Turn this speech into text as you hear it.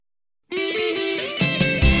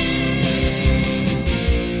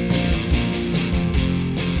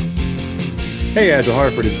Hey, Agile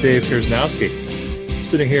Hartford, it's Dave Kersnowski. I'm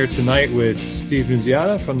sitting here tonight with Steve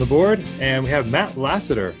Nunziata from the board, and we have Matt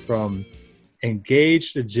Lassiter from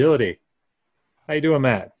Engaged Agility. How you doing,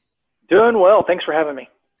 Matt? Doing well. Thanks for having me.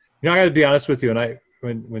 You know, I got to be honest with you.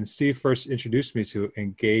 When Steve first introduced me to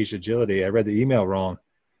Engaged Agility, I read the email wrong.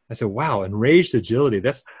 I said, "Wow, Enraged Agility.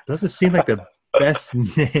 That doesn't seem like the best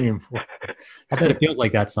name." I bet it feels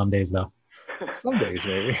like that some days, though. Some days,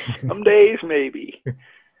 maybe. Some days, maybe.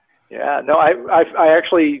 Yeah, no, I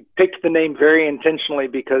actually picked the name very intentionally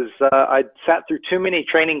because I sat through too many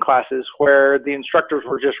training classes where the instructors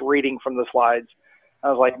were just reading from the slides. I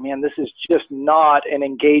was like, man, this is just not an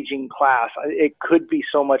engaging class. It could be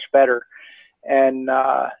so much better. And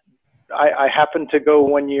I happened to go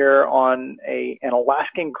one year on an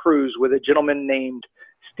Alaskan cruise with a gentleman named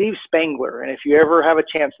Steve Spangler. And if you ever have a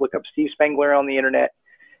chance, look up Steve Spangler on the internet.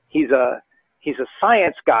 He's a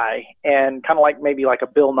science guy and kind of like maybe like a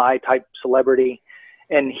Bill Nye type celebrity.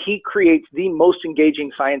 And he creates the most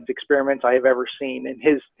engaging science experiments I have ever seen. And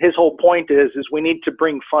his whole point is we need to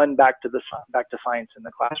bring fun back to science in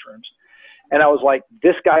the classrooms. And I was like,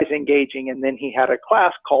 this guy's engaging. And then he had a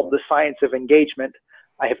class called The Science of Engagement.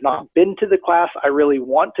 I have not been to the class. I really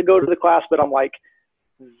want to go to the class, but I'm like,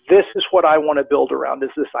 this is what I want to build around,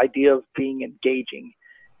 is this idea of being engaging.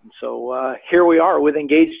 And so here we are with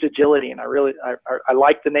Engaged Agility, and I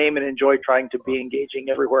like the name and enjoy trying to be engaging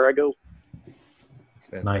everywhere I go.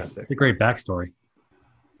 Nice. It's a great backstory.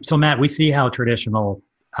 So Matt, we see how traditional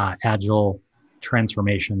Agile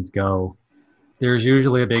transformations go. There's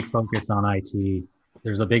usually a big focus on IT.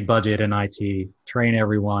 There's a big budget in IT, train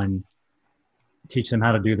everyone, teach them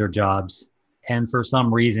how to do their jobs. And for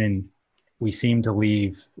some reason, we seem to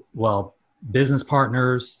leave, business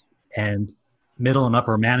partners and middle and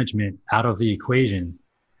upper management out of the equation.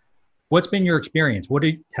 What's been your experience? What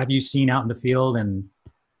have you seen out in the field, and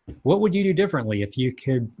what would you do differently if you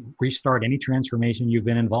could restart any transformation you've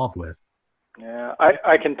been involved with? Yeah,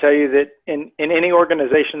 I can tell you that in any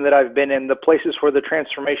organization that I've been in, the places where the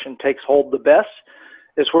transformation takes hold the best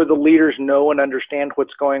is where the leaders know and understand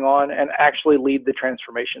what's going on and actually lead the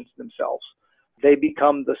transformations themselves. They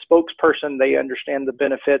become the spokesperson. They understand the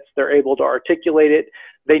benefits. They're able to articulate it.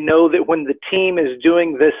 They know that when the team is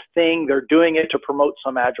doing this thing, they're doing it to promote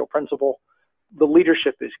some Agile principle. The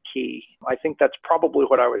leadership is key. I think that's probably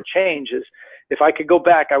what I would change. Is if I could go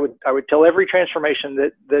back, I would tell every transformation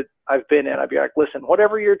that I've been in, I'd be like, listen,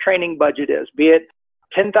 whatever your training budget is, be it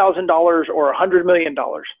 $10,000 or $100 million,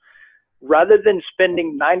 rather than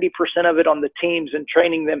spending 90% of it on the teams and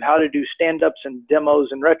training them how to do stand-ups and demos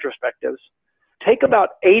and retrospectives, take about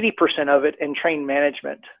 80% of it and train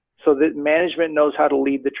management so that management knows how to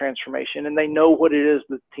lead the transformation and they know what it is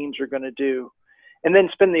the teams are going to do. And then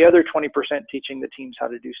spend the other 20% teaching the teams how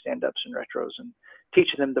to do stand-ups and retros and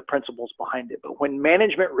teaching them the principles behind it. But when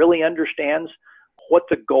management really understands what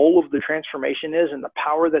the goal of the transformation is and the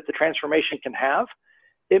power that the transformation can have,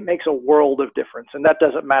 it makes a world of difference. And that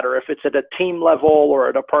doesn't matter if it's at a team level or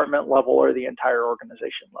a department level or the entire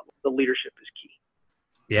organization level. The leadership is key.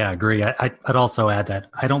 Yeah, I agree. I'd also add that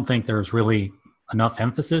I don't think there's really enough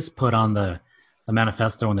emphasis put on the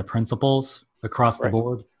manifesto and the principles across the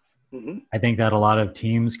board. Mm-hmm. I think that a lot of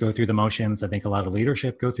teams go through the motions. I think a lot of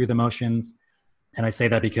leadership go through the motions. And I say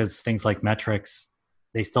that because things like metrics,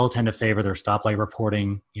 they still tend to favor their stoplight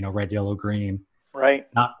reporting, red, yellow, green. Right.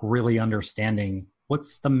 Not really understanding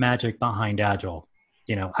what's the magic behind Agile.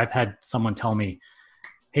 I've had someone tell me,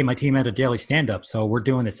 hey, my team had a daily stand-up, so we're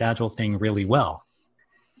doing this Agile thing really well.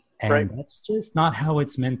 And That's just not how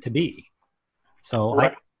it's meant to be. So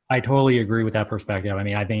I totally agree with that perspective. I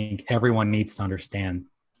mean, I think everyone needs to understand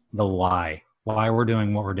the why we're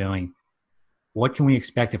doing what we're doing. What can we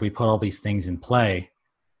expect if we put all these things in play?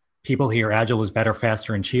 People hear Agile is better,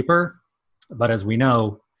 faster, and cheaper. But as we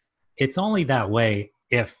know, it's only that way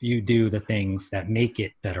if you do the things that make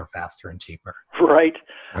it better, faster, and cheaper. Right.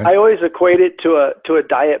 I always equate it to a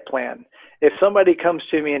diet plan. If somebody comes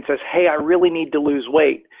to me and says, hey, I really need to lose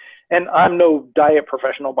weight, and I'm no diet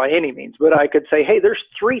professional by any means, but I could say, hey, there's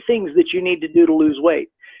 3 things that you need to do to lose weight.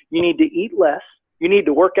 You need to eat less, you need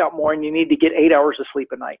to work out more, and you need to get 8 hours of sleep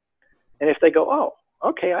a night. And if they go, oh,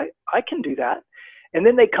 okay, I can do that. And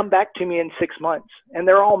then they come back to me in 6 months and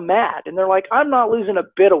they're all mad. And they're like, I'm not losing a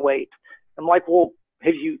bit of weight. I'm like, well,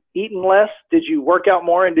 have you eaten less? Did you work out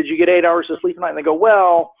more? And did you get 8 hours of sleep a night? And they go,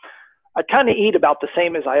 well, I kind of eat about the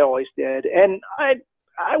same as I always did. And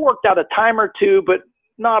I worked out a time or two, but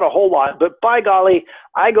not a whole lot. But by golly,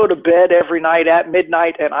 I go to bed every night at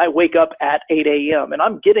midnight and I wake up at 8 a.m. and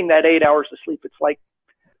I'm getting that 8 hours of sleep. It's like,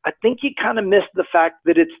 I think you kind of miss the fact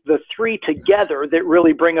that it's the three together that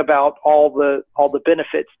really bring about all the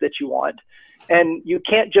benefits that you want. And you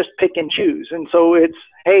can't just pick and choose. And so it's,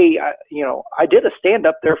 hey, I did a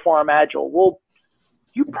stand-up, therefore I'm agile. Well,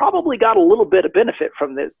 you probably got a little bit of benefit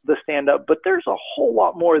from the stand-up, but there's a whole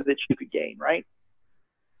lot more that you could gain, right?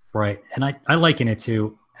 Right. And I liken it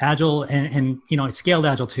to agile and scaled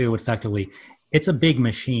agile too, effectively. It's a big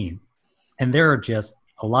machine. And there are just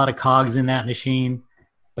a lot of cogs in that machine.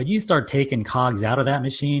 But you start taking cogs out of that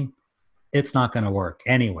machine, it's not going to work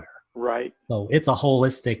anywhere. Right. So it's a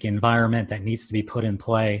holistic environment that needs to be put in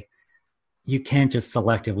play. You can't just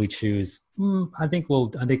selectively choose, I think we'll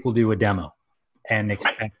do a demo and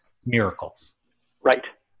expect miracles. Right.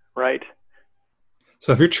 Right.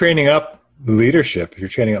 So if you're training up leadership, if you're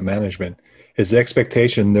training up management, is the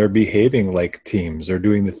expectation they're behaving like teams or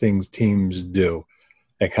doing the things teams do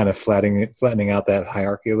and kind of flattening out that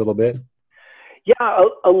hierarchy a little bit? Yeah,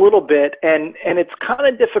 a little bit. And it's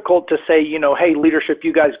kind of difficult to say, hey, leadership,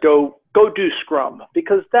 you guys go do Scrum,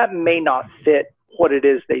 because that may not fit what it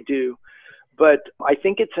is they do. But I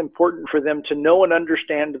think it's important for them to know and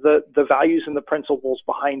understand the values and the principles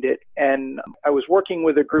behind it. And I was working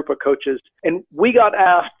with a group of coaches, and we got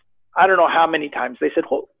asked, I don't know how many times, they said,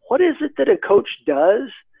 well, what is it that a coach does?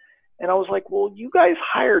 And I was like, well, you guys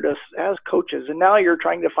hired us as coaches, and now you're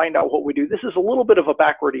trying to find out what we do. This is a little bit of a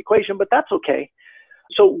backward equation, but that's okay.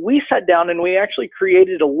 So we sat down and we actually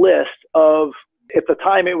created a list of, at the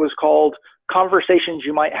time it was called Conversations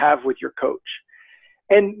You Might Have with Your Coach.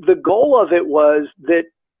 And the goal of it was that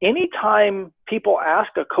anytime people ask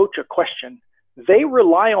a coach a question, they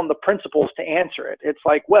rely on the principles to answer it. It's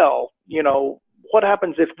like, well, what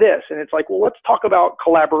happens if this? And it's like, well, let's talk about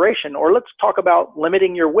collaboration, or let's talk about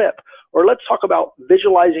limiting your whip, or let's talk about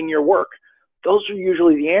visualizing your work. Those are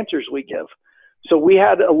usually the answers we give. So we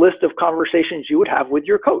had a list of conversations you would have with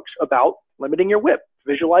your coach about limiting your whip,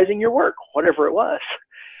 visualizing your work, whatever it was.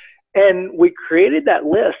 And we created that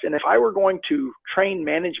list. And if I were going to train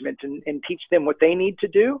management and teach them what they need to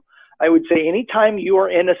do, I would say anytime you are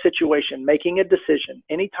in a situation, making a decision,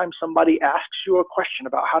 anytime somebody asks you a question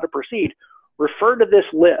about how to proceed, refer to this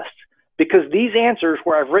list, because these answers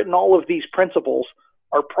where I've written all of these principles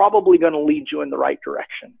are probably going to lead you in the right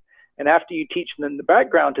direction. And after you teach them the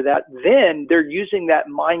background to that, then they're using that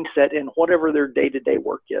mindset in whatever their day-to-day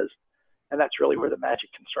work is. And that's really where the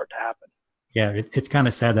magic can start to happen. Yeah, it's kind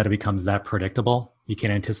of sad that it becomes that predictable. You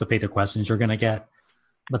can anticipate the questions you're going to get,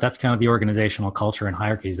 but that's kind of the organizational culture and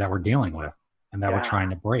hierarchies that we're dealing with and that we're trying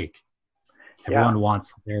to break. Everyone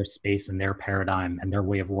wants their space and their paradigm and their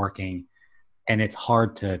way of working. And it's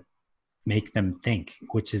hard to make them think,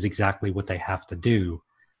 which is exactly what they have to do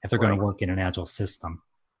if they're going to work in an agile system.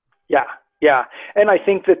 Yeah. And I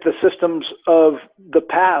think that the systems of the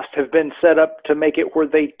past have been set up to make it where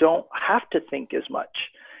they don't have to think as much.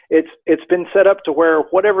 It's been set up to where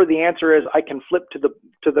whatever the answer is, I can flip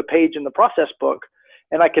to the page in the process book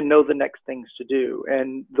and I can know the next things to do.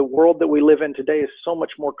 And the world that we live in today is so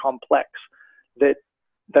much more complex that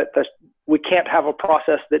we can't have a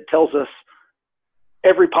process that tells us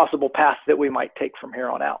every possible path that we might take from here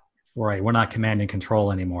on out. Right. We're not command and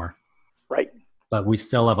control anymore. Right. But we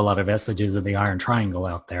still have a lot of vestiges of the iron triangle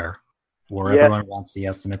out there where everyone wants the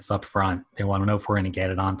estimates up front. They want to know if we're going to get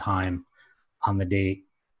it on time, on the date,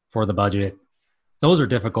 for the budget. Those are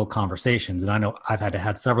difficult conversations. And I know I've had to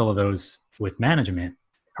have several of those with management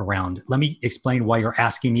around, let me explain why you're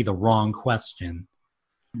asking me the wrong question.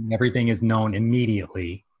 Everything is known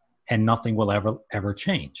immediately and nothing will ever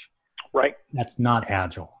change. Right. That's not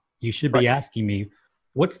agile. You should be asking me,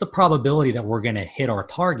 what's the probability that we're going to hit our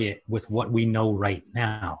target with what we know right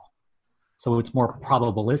now? So it's more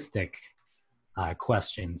probabilistic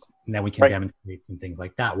questions, and that we can demonstrate some things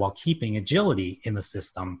like that while keeping agility in the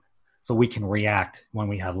system so we can react when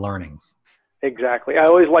we have learnings. Exactly. I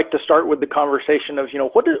always like to start with the conversation of,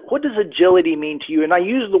 what does agility mean to you? And I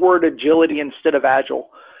use the word agility instead of agile,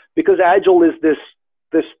 because agile is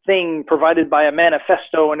this thing provided by a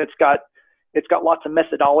manifesto, and it's got lots of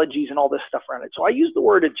methodologies and all this stuff around it. So I use the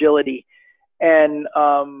word agility, and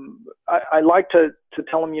I like to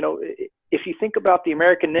tell them, if you think about the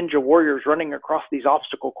American Ninja Warriors running across these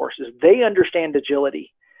obstacle courses, they understand agility,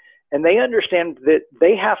 and they understand that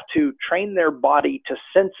they have to train their body to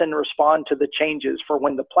sense and respond to the changes for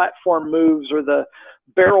when the platform moves or the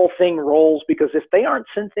barrel thing rolls, because if they aren't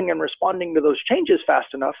sensing and responding to those changes fast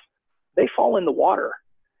enough, they fall in the water.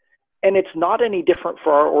 And it's not any different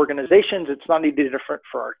for our organizations. It's not any different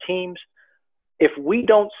for our teams. If we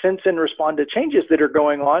don't sense and respond to changes that are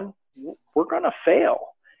going on, we're going to fail.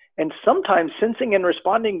 And sometimes sensing and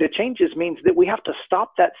responding to changes means that we have to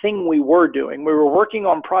stop that thing we were doing. We were working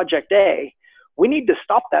on project A. We need to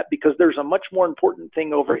stop that because there's a much more important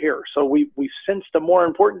thing over here. So we've sensed a more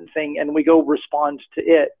important thing and we go respond to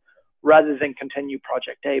it rather than continue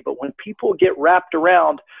project A. But when people get wrapped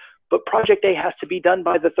around, but project A has to be done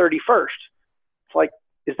by the 31st. It's like,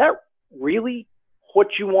 is that really what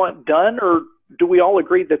you want done? Or do we all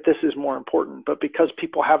agree that this is more important? But because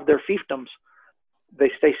people have their fiefdoms, they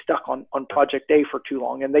stay stuck on project A for too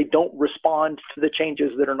long and they don't respond to the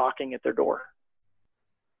changes that are knocking at their door.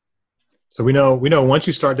 So we know once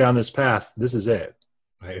you start down this path, this is it,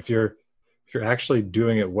 right? If you're actually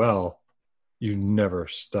doing it well, you never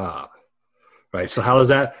stop, right? So how does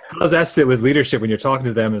that sit with leadership when you're talking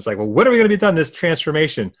to them? It's like, well, when are we going to be done this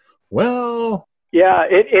transformation? Well, yeah,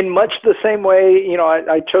 in much the same way,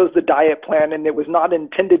 I chose the diet plan and it was not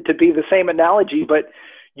intended to be the same analogy, but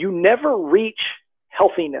you never reach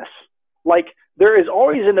healthiness. Like there is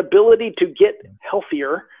always an ability to get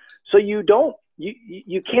healthier. So you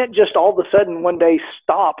can't just all of a sudden one day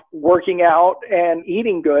stop working out and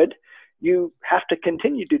eating good. You have to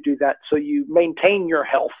continue to do that so you maintain your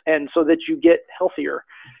health and so that you get healthier.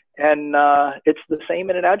 And it's the same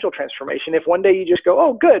in an agile transformation. If one day you just go,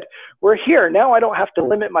 oh, good, we're here. Now I don't have to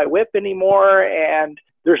limit my whip anymore. And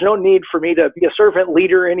there's no need for me to be a servant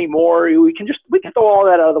leader anymore. We can throw all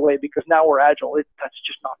that out of the way because now we're agile. That's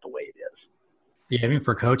just not the way it is. Yeah, I mean,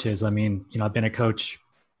 for coaches, I've been a coach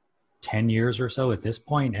 10 years or so at this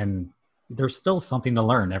point, and there's still something to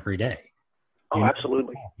learn every day. Oh,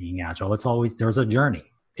 absolutely. Being agile, there's a journey.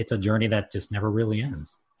 It's a journey that just never really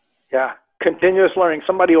ends. Yeah. Continuous learning.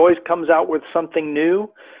 Somebody always comes out with something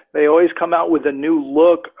new. They always come out with a new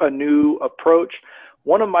look, a new approach.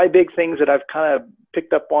 One of my big things that I've kind of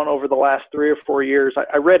picked up on over the last 3 or 4 years,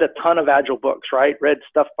 I read a ton of agile books, right? Read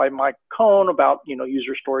stuff by Mike Cohn about,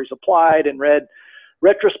 user stories applied, and read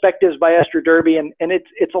retrospectives by Esther Derby. And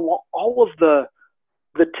it's all of the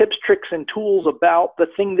tips, tricks, and tools about the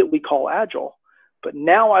thing that we call agile. But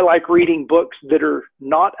now I like reading books that are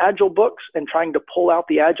not agile books and trying to pull out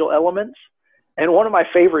the agile elements. And one of my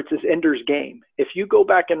favorites is Ender's Game. If you go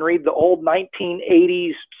back and read the old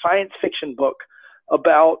 1980s science fiction book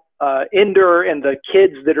about Ender and the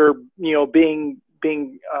kids that are, being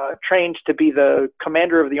trained to be the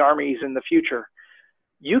commander of the armies in the future,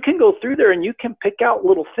 you can go through there and you can pick out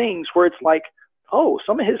little things where it's like, oh,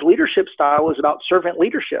 some of his leadership style is about servant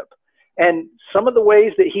leadership. And some of the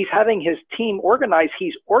ways that he's having his team organized,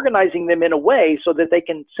 he's organizing them in a way so that they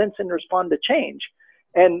can sense and respond to change,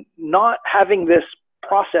 and not having this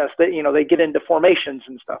process that, they get into formations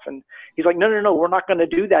and stuff. And he's like, no, we're not going to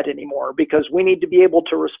do that anymore because we need to be able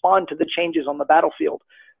to respond to the changes on the battlefield.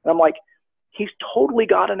 And I'm like, he's totally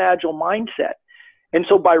got an agile mindset. And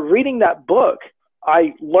so by reading that book,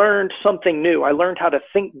 I learned something new. I learned how to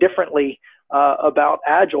think differently about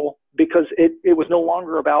agile because it was no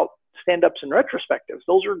longer about stand-ups and retrospectives.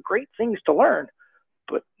 Those are great things to learn,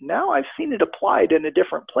 but now I've seen it applied in a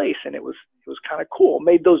different place, and it was kind of cool.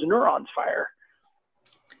 Made those neurons fire.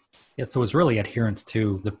 Yeah, so it's really adherence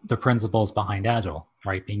to the principles behind agile,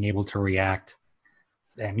 right? Being able to react.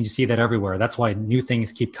 I mean, you see that everywhere. That's why new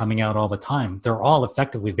things keep coming out all the time. They're all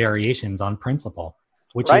effectively variations on principle,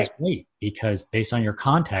 which right. is great because based on your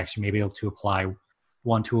context, you may be able to apply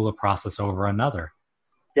one tool or process over another.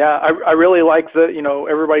 Yeah, I really like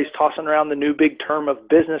everybody's tossing around the new big term of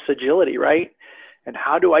business agility, right? And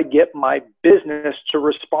how do I get my business to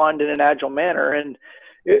respond in an agile manner? And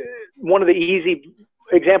one of the easy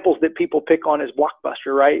examples that people pick on is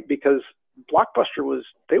Blockbuster, right? Because Blockbuster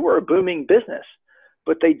they were a booming business,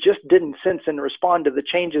 but they just didn't sense and respond to the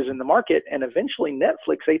changes in the market. And eventually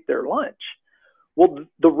Netflix ate their lunch. Well,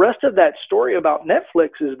 the rest of that story about Netflix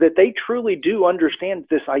is that they truly do understand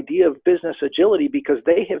this idea of business agility because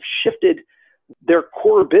they have shifted their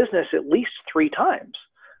core business at least 3 times.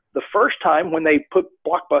 The first time when they put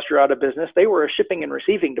Blockbuster out of business, they were a shipping and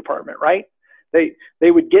receiving department, right?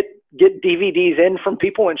 They would get DVDs in from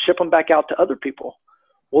people and ship them back out to other people.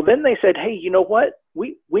 Well, then they said, hey, you know what?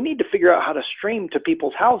 We need to figure out how to stream to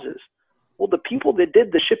people's houses. Well, the people that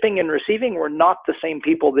did the shipping and receiving were not the same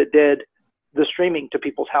people that did the streaming to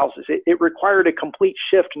people's houses. It required a complete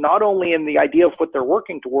shift, not only in the idea of what they're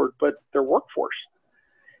working toward, but their workforce.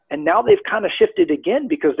 And now they've kind of shifted again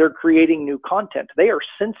because they're creating new content. They are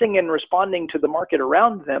sensing and responding to the market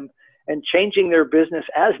around them and changing their business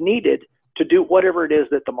as needed to do whatever it is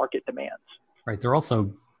that the market demands. Right. They're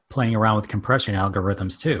also playing around with compression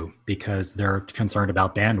algorithms too, because they're concerned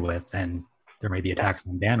about bandwidth and there may be attacks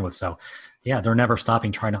on bandwidth. So yeah, they're never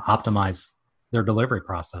stopping trying to optimize their delivery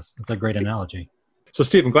process. It's a great analogy. So,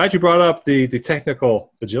 Steve, I'm glad you brought up the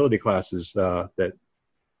technical agility classes that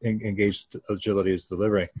Engaged Agility is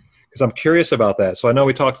delivering, because I'm curious about that. So I know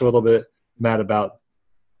we talked a little bit, Matt, about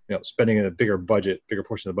spending a bigger portion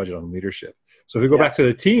of the budget on leadership. So if we go back to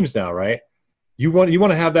the teams now, right? You want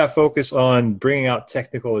to have that focus on bringing out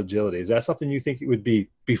technical agility. Is that something you think it would be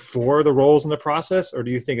before the roles in the process, or do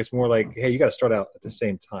you think it's more like, hey, you got to start out at the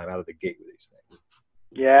same time, out of the gate with these things?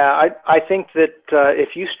 Yeah, I think that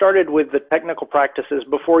if you started with the technical practices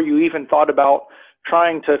before you even thought about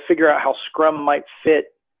trying to figure out how Scrum might fit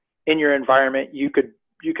in your environment, you could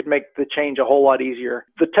make the change a whole lot easier.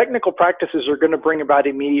 The technical practices are going to bring about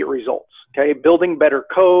immediate results. Okay, building better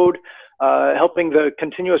code, helping the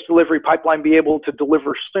continuous delivery pipeline be able to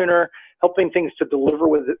deliver sooner, helping things to deliver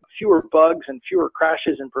with fewer bugs and fewer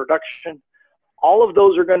crashes in production. All of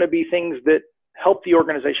those are going to be things that help the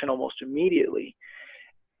organization almost immediately.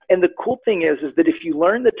 And the cool thing is that if you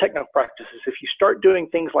learn the technical practices, if you start doing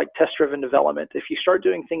things like test-driven development, if you start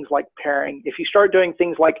doing things like pairing, if you start doing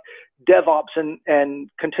things like DevOps and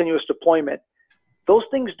continuous deployment, those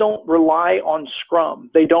things don't rely on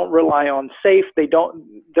Scrum. They don't rely on SAFe.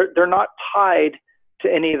 They're not tied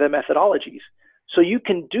to any of the methodologies. So you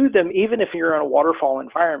can do them even if you're in a waterfall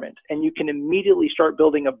environment, and you can immediately start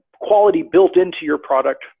building a quality built into your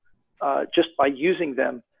product just by using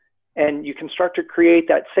them. And you can start to create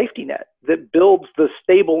that safety net that builds the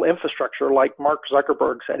stable infrastructure, like Mark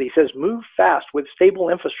Zuckerberg said. He says, move fast with stable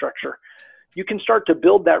infrastructure. You can start to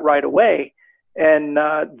build that right away. And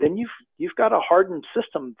then you've got a hardened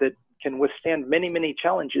system that can withstand many, many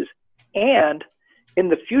challenges. And in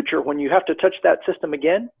the future, when you have to touch that system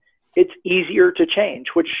again, it's easier to change,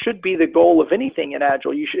 which should be the goal of anything in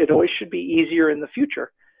Agile. It always should be easier in the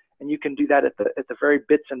future. And you can do that at the very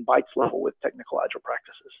bits and bytes level with technical Agile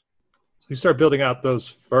practices. So you start building out those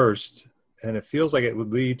first, and it feels like it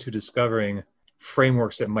would lead to discovering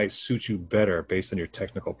frameworks that might suit you better based on your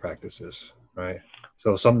technical practices, right?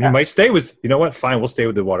 So you might stay with, you know what, fine, we'll stay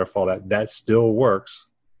with the waterfall. That still works.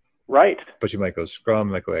 Right. But you might go Scrum,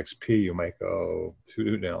 you might go XP, you might go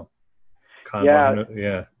Kanban.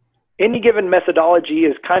 Yeah. Any given methodology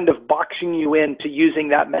is kind of boxing you into using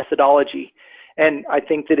that methodology. And I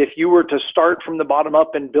think that if you were to start from the bottom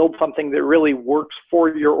up and build something that really works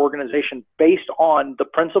for your organization based on the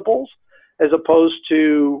principles, as opposed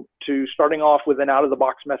to starting off with an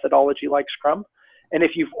out-of-the-box methodology like Scrum, and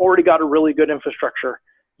if you've already got a really good infrastructure,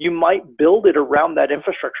 you might build it around that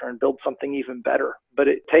infrastructure and build something even better. But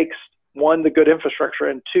it takes, one, the good infrastructure,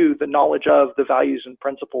 and two, the knowledge of the values and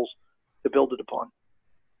principles to build it upon.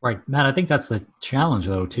 Right. Matt, I think that's the challenge,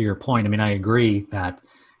 though, to your point. I mean, I agree that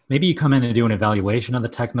maybe you come in and do an evaluation of the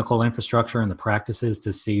technical infrastructure and the practices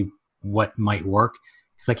to see what might work.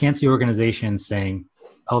 Because I can't see organizations saying,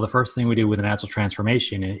 oh, the first thing we do with an Agile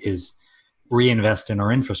transformation is reinvest in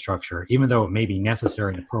our infrastructure, even though it may be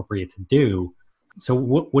necessary and appropriate to do. So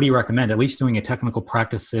what do you recommend? At least doing a technical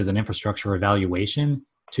practices and infrastructure evaluation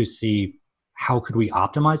to see how could we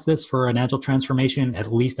optimize this for an Agile transformation,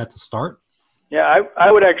 at least at the start? Yeah,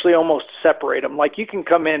 I would actually almost separate them. Like, you can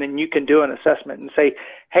come in and you can do an assessment and say,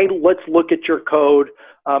 hey, let's look at your code.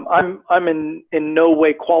 I'm in no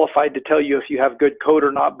way qualified to tell you if you have good code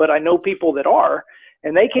or not, but I know people that are,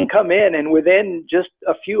 and they can come in and within just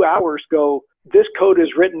a few hours go, this code is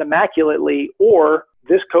written immaculately, or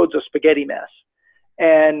this code's a spaghetti mess.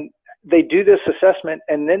 And they do this assessment,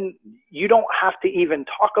 and then you don't have to even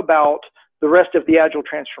talk about the rest of the Agile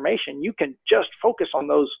transformation. You can just focus on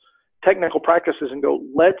those technical practices and go,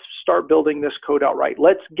 let's start building this code out right.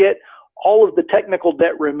 Let's get all of the technical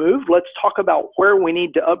debt removed. Let's talk about where we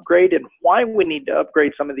need to upgrade and why we need to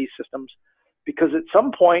upgrade some of these systems. Because at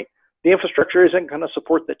some point, the infrastructure isn't going to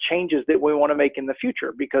support the changes that we want to make in the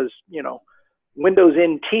future, because, Windows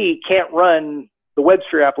NT can't run the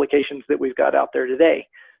WebSphere applications that we've got out there today.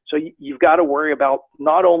 So you've got to worry about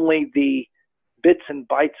not only the bits and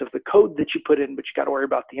bytes of the code that you put in, but you got to worry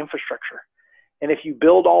about the infrastructure. And if you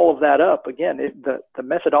build all of that up, again, the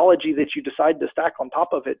methodology that you decide to stack on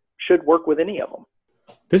top of it should work with any of them.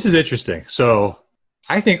 This is interesting. So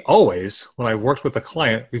I think always when I've worked with a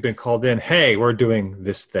client, we've been called in, hey, we're doing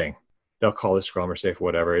this thing. They'll call it Scrum or SAFe or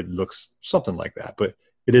whatever. It looks something like that, but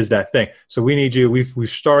it is that thing. So we need you. We've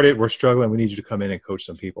started. We're struggling. We need you to come in and coach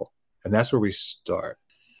some people. And that's where we start.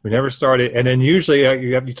 We never started. And then usually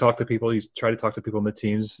you talk to people. You try to talk to people in the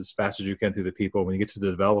teams as fast as you can through the people. When you get to the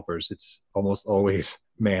developers, it's almost always,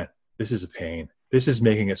 man, this is a pain. This is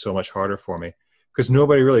making it so much harder for me, because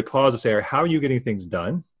nobody really pauses to say, how are you getting things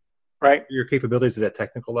done? Right. Your capabilities at that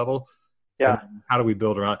technical level. Yeah. How do we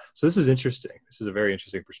build around? So this is interesting. This is a very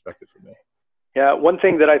interesting perspective for me. Yeah, one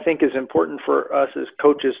thing that I think is important for us as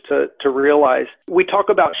coaches to realize, we talk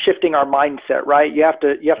about shifting our mindset, right? You have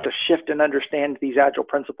to shift and understand these Agile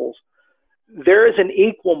principles. There is an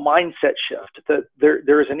equal mindset shift.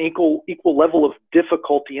 There is an equal level of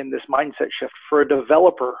difficulty in this mindset shift for a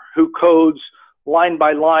developer who codes line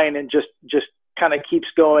by line and just kind of keeps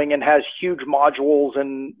going and has huge modules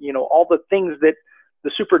and, you know, all the things that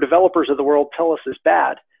the super developers of the world tell us is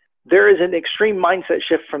bad. There is an extreme mindset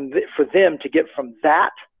shift for them to get from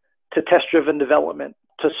that to test-driven development,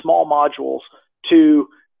 to small modules, to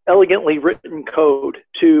elegantly written code,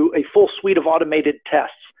 to a full suite of automated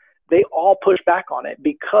tests. They all push back on it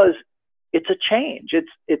because it's a change.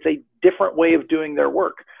 It's a different way of doing their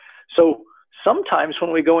work. So sometimes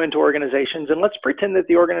when we go into organizations, and let's pretend that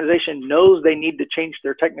the organization knows they need to change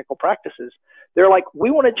their technical practices, they're like,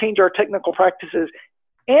 we want to change our technical practices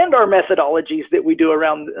and our methodologies that we do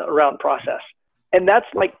around process. And that's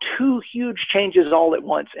like two huge changes all at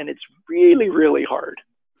once. And it's really, really hard.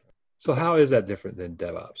 So how is that different than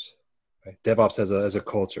DevOps? Right? DevOps as a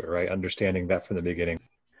culture, right? Understanding that from the beginning.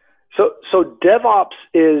 So DevOps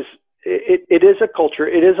is a culture.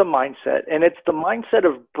 It is a mindset. And it's the mindset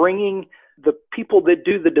of bringing the people that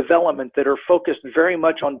do the development that are focused very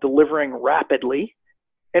much on delivering rapidly.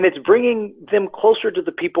 And it's bringing them closer to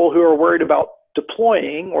the people who are worried about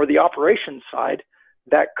deploying, or the operations side,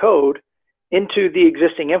 that code into the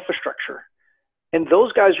existing infrastructure. And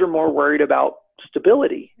those guys are more worried about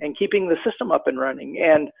stability and keeping the system up and running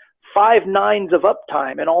and 5 nines of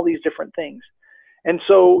uptime and all these different things. And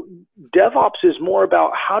so DevOps is more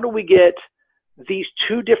about how do we get these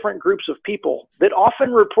two different groups of people that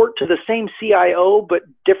often report to the same CIO, but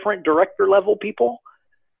different director level people.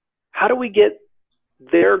 How do we get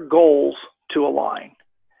their goals to align?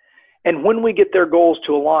 And when we get their goals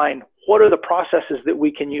to align, what are the processes that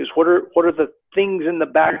we can use? What are the things in the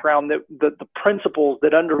background, that the principles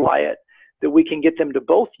that underlie it, that we can get them to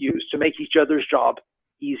both use to make each other's job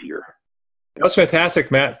easier? That was fantastic,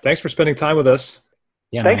 Matt. Thanks for spending time with us.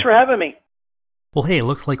 Yeah, Thanks for having me. Well, hey, it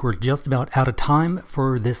looks like we're just about out of time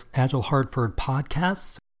for this Agile Hartford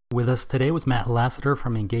podcast. With us today was Matt Lassiter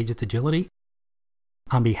from Engaged Agility.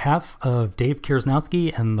 On behalf of Dave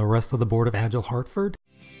Kiersnowski and the rest of the board of Agile Hartford,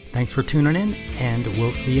 thanks for tuning in, and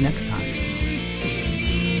we'll see you next time.